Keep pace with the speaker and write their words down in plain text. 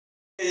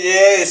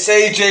Yeah, it's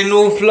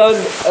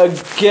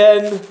NrthLnd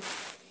again,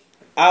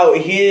 out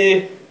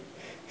here.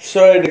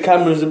 Sorry the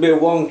camera's a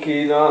bit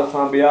wonky, you know, I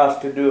can't be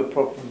asked to do a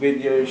proper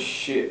video and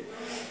shit.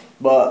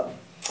 But,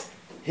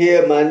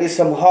 here man, there's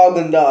some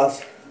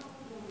Haagen-Dazs.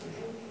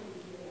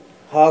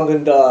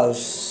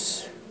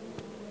 Haagen-Dazs.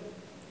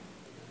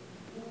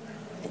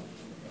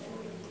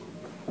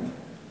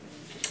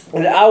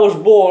 And I was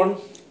born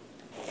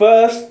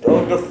 1st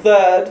of the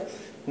 3rd,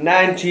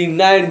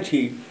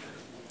 1990.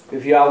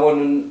 If y'all want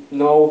to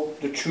know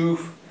the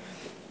truth.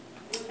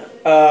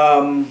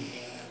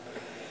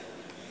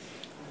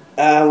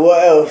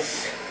 What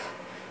else?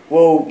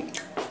 Well,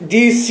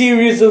 these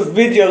series of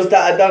videos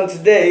that I done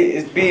today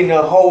has been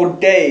a whole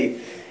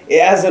day.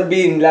 It hasn't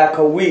been like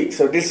a week,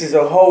 so this is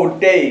a whole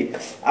day.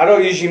 I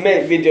don't usually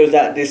make videos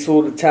like this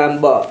all the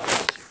time, but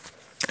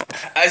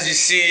as you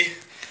see,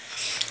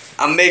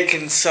 I'm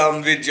making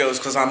some videos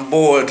because I'm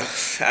bored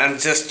and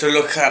just to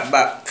look at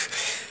back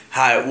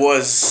how it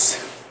was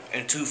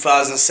in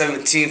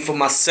 2017 for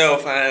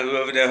myself and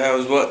whoever the hell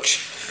was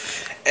watching.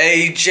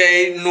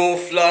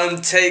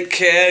 NrthLnd, take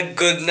care,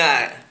 good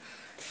night.